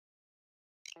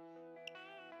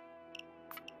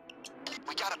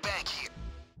We got a bank here.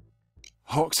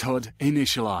 Hox HUD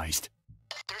initialized.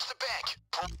 There's the bank.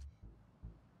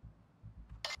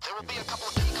 There will be a couple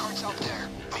of key cards out there.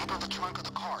 Maybe the trunk of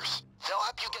the cars. They'll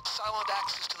help you get silent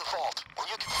access to the vault. Or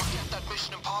you can forget that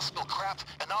Mission Impossible crap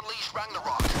and unleash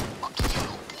Ragnarok. Up to you.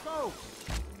 Go!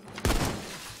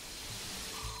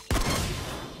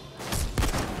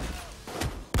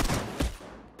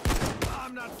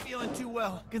 I'm not feeling too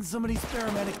well. Can somebody spare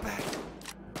a medic back?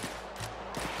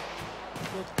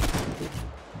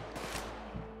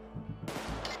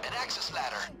 An access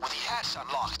ladder with the hatch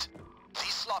unlocked.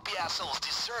 These sloppy assholes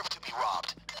deserve to be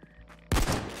robbed.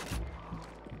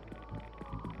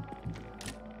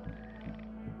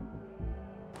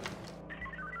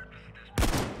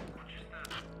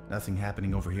 Nothing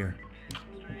happening over here.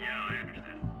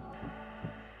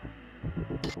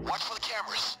 Watch for the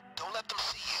cameras. Don't let them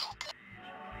see you.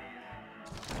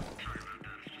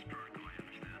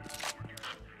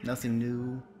 Nothing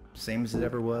new, same as it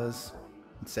ever was,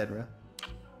 etc.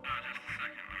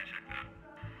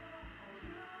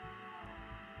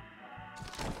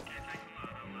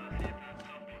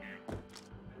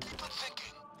 Good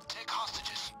thinking. Take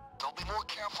hostages. They'll be more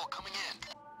careful coming in.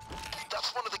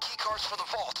 That's one of the key cards for the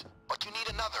vault, but you need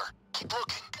another. Keep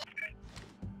looking.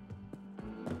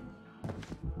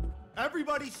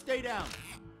 Everybody stay down.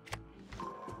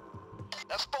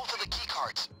 That's both of the key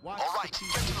cards. Watch All right, the key.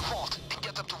 get to the vault and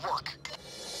get them to work.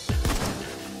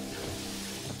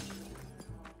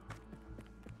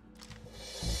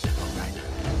 All right.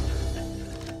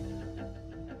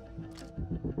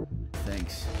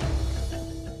 Thanks.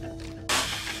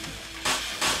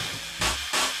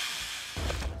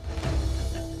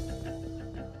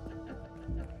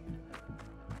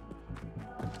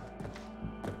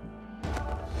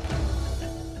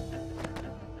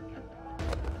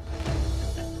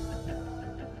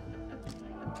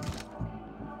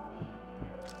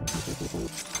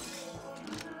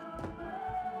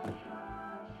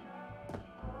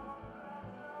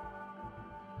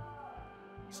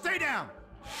 Stay down!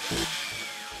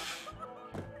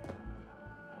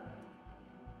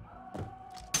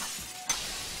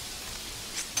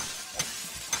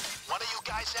 One of you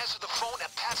guys answer the phone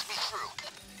and pass me through.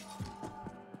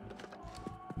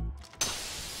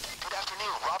 Good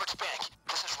afternoon, Roberts Bank.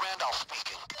 This is Randolph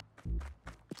speaking.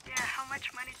 Yeah, how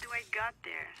much money do I got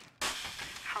there?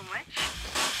 How much?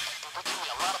 It would give me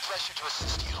a lot of pleasure to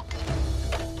assist you.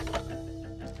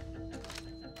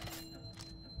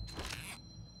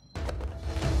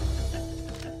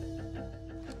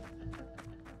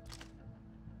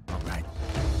 All right.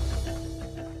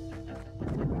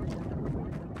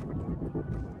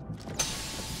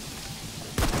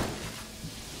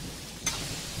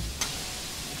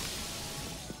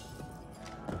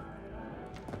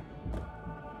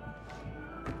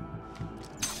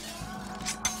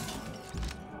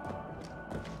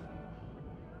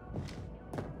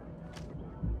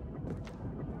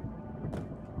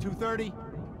 $230.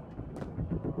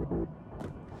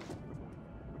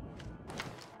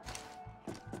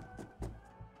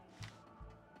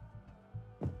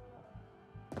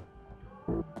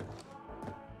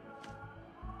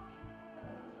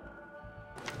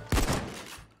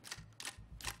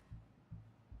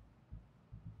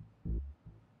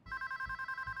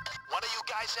 One of you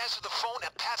guys answer the phone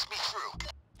and pass me through.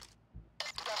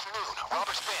 Good afternoon,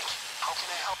 Roberts Bank. How can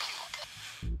I help you?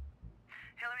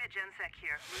 Hillary at GenSec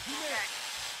here. Routine check.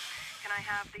 Can I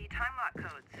have the time lock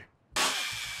codes?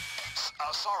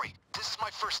 Sorry, this is my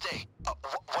first day.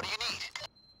 What do you need?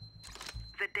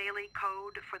 The daily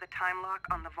code for the time lock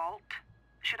on the vault?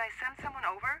 Should I send someone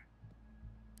over?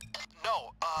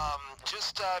 No,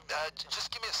 just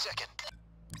give me a second.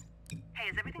 Hey,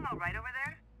 is everything all right over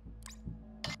there?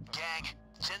 Gang,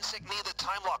 GenSec need the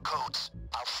time lock codes.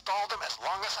 I'll stall them as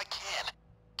long as I can.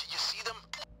 Can you see them?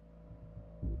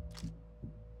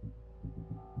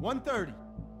 130.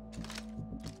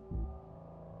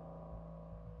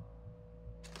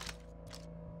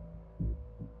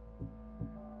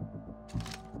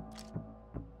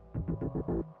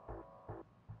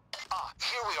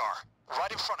 Here we are.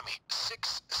 Right in front of me.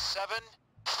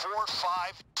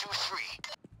 674523.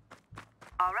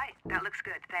 All right, that looks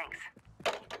good, thanks.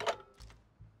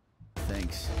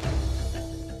 Thanks.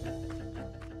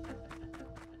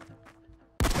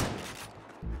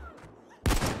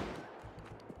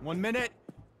 One minute.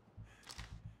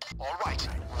 All right.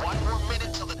 One more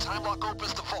minute till the time lock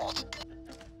opens the vault.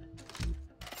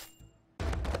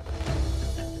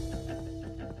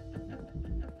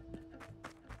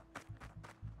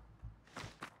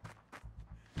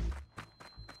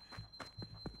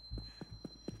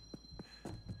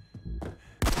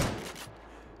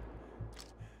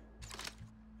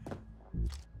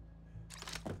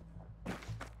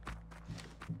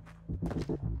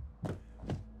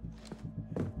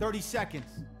 30 seconds.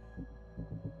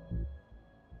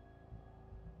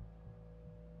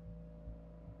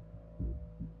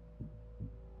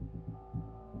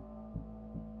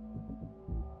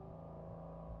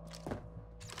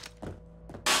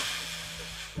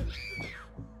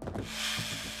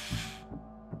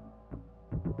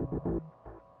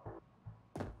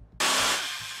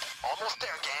 Almost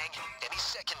there, gang. Any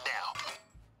second now.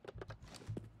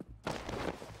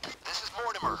 This is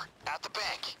Mortimer, at the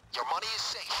bank. Your money is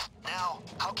safe. Now,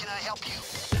 how can I help you?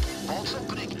 Vault's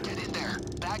opening. Get in there.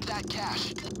 Bag that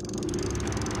cash.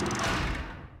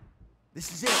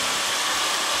 This is it.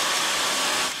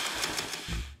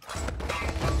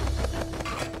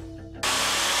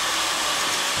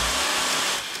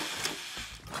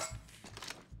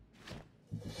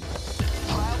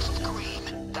 Clouds of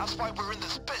green. That's why we're in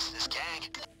this business, gang.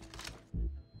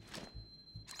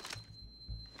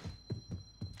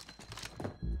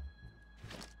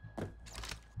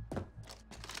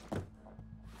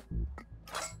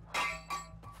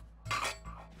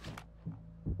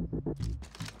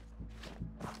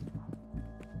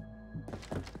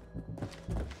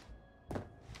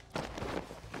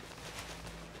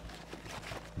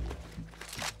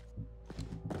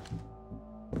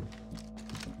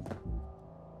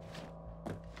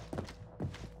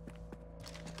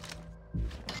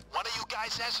 One of you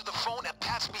guys answer the phone and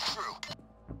pass me through.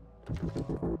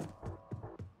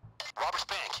 Robert's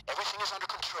Bank, everything is under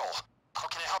control. How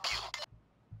can I help you?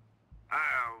 I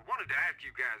wanted to ask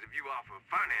you guys if you offer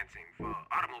financing for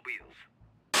automobiles.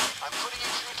 I'm putting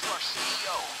you through to our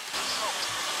CEO.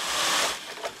 Consult.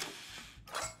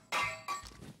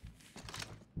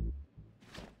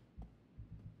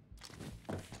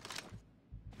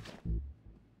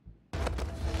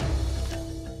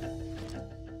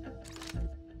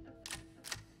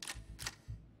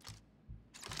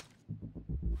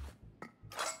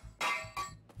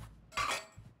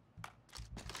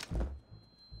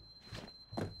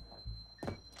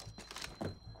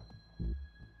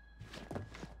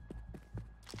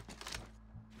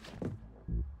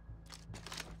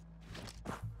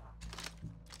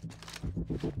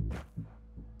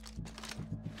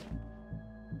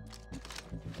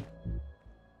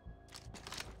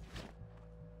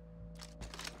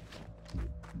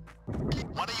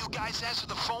 One of you guys answer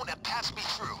the phone and pass me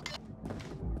through.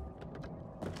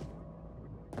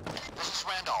 This is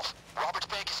Randolph. Robert's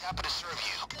Bank is happy to serve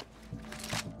you.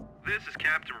 This is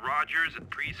Captain Rogers at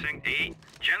Precinct 8.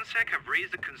 GenSec have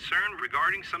raised a concern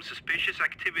regarding some suspicious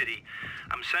activity.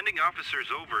 I'm sending officers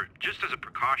over, just as a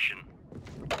precaution.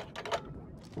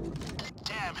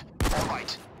 Damn. All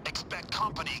right. Expect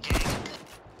company, gang.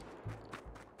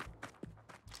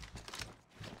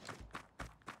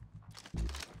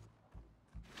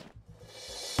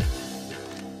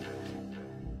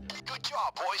 Good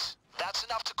job, boys. That's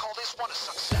enough to call this one a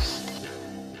success.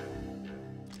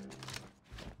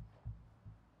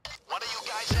 One of you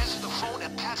guys answer the phone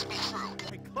and pass me through.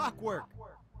 Hey, clockwork.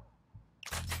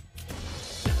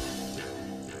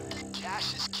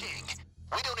 Cash is king.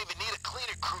 We don't even need a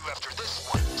cleaner crew after this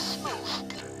one. Smooth.